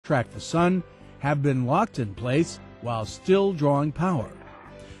track the sun have been locked in place while still drawing power.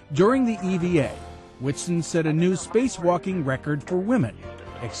 During the EVA, Whitson set a new spacewalking record for women,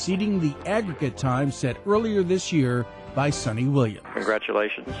 exceeding the aggregate time set earlier this year by Sunny Williams.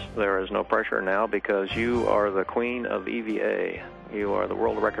 Congratulations. There is no pressure now because you are the queen of EVA. You are the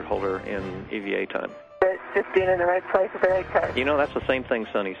world record holder in EVA time. Just being in the right place at the right time. You know, that's the same thing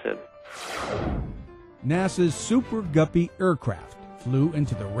Sunny said. NASA's Super Guppy aircraft flew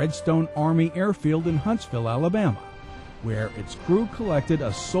into the Redstone Army Airfield in Huntsville, Alabama, where its crew collected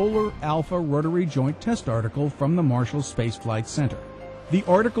a Solar Alpha rotary joint test article from the Marshall Space Flight Center. The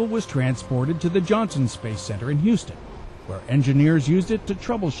article was transported to the Johnson Space Center in Houston, where engineers used it to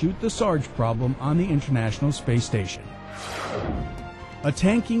troubleshoot the SARGE problem on the International Space Station. A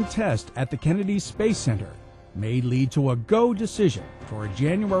tanking test at the Kennedy Space Center may lead to a go decision for a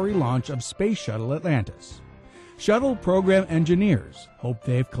January launch of Space Shuttle Atlantis. Shuttle program engineers hope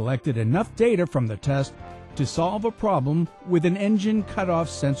they've collected enough data from the test to solve a problem with an engine cutoff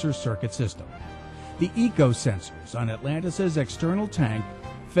sensor circuit system. The eco sensors on Atlantis' external tank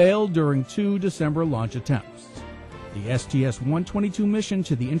failed during 2 December launch attempts. The STS-122 mission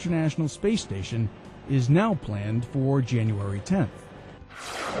to the International Space Station is now planned for January 10th.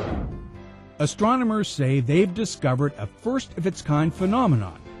 Astronomers say they've discovered a first-of-its-kind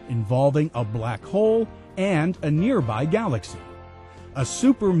phenomenon involving a black hole and a nearby galaxy. A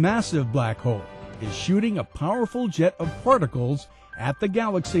supermassive black hole is shooting a powerful jet of particles at the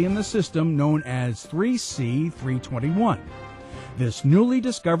galaxy in the system known as 3C321. This newly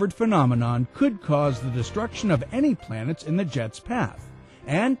discovered phenomenon could cause the destruction of any planets in the jet's path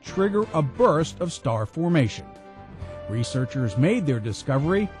and trigger a burst of star formation. Researchers made their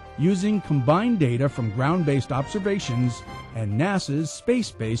discovery using combined data from ground-based observations and NASA's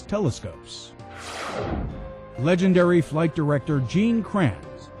space-based telescopes. Legendary flight director Gene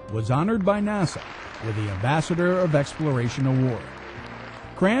Kranz was honored by NASA with the Ambassador of Exploration Award.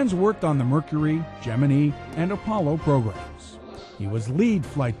 Kranz worked on the Mercury, Gemini, and Apollo programs. He was lead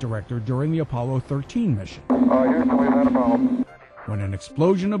flight director during the Apollo 13 mission, when an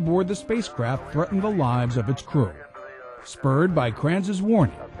explosion aboard the spacecraft threatened the lives of its crew. Spurred by Kranz's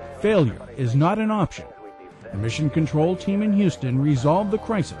warning, failure is not an option, the mission control team in Houston resolved the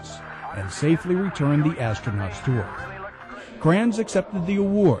crisis and safely returned the astronauts to Earth. Kranz accepted the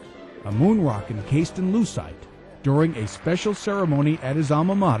award, a moon rock encased in Lucite, during a special ceremony at his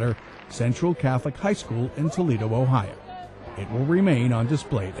alma mater, Central Catholic High School in Toledo, Ohio. It will remain on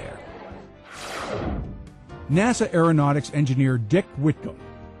display there. NASA aeronautics engineer Dick Whitcomb,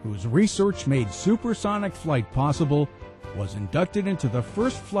 whose research made supersonic flight possible, was inducted into the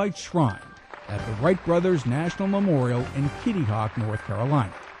First Flight Shrine at the Wright Brothers National Memorial in Kitty Hawk, North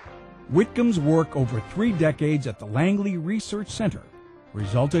Carolina. Whitcomb's work over 3 decades at the Langley Research Center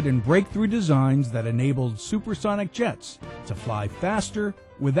resulted in breakthrough designs that enabled supersonic jets to fly faster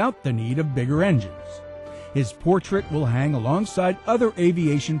without the need of bigger engines. His portrait will hang alongside other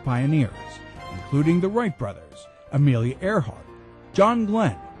aviation pioneers, including the Wright brothers, Amelia Earhart, John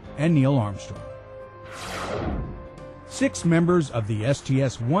Glenn, and Neil Armstrong. 6 members of the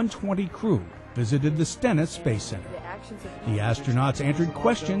STS-120 crew visited the Stennis Space Center. The astronauts answered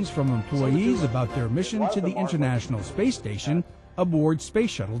questions from employees about their mission to the International Space Station aboard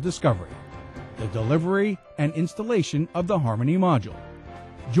Space Shuttle Discovery, the delivery and installation of the Harmony module.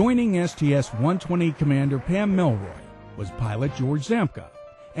 Joining STS-120 Commander Pam Melroy was pilot George Zamka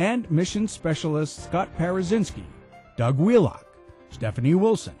and mission specialists Scott Parazinski, Doug Wheelock, Stephanie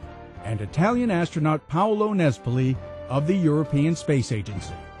Wilson, and Italian astronaut Paolo Nespoli of the European Space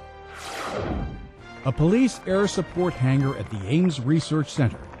Agency. A police air support hangar at the Ames Research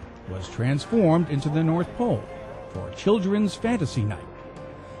Center was transformed into the North Pole for a children's fantasy night.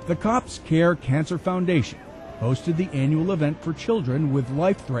 The Cops Care Cancer Foundation hosted the annual event for children with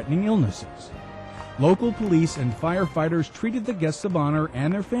life-threatening illnesses. Local police and firefighters treated the guests of honor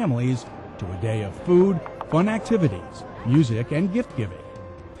and their families to a day of food, fun activities, music, and gift-giving.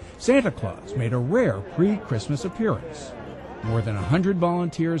 Santa Claus made a rare pre-Christmas appearance. More than 100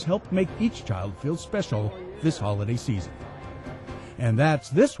 volunteers helped make each child feel special this holiday season. And that's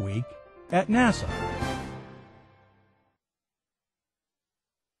This Week at NASA.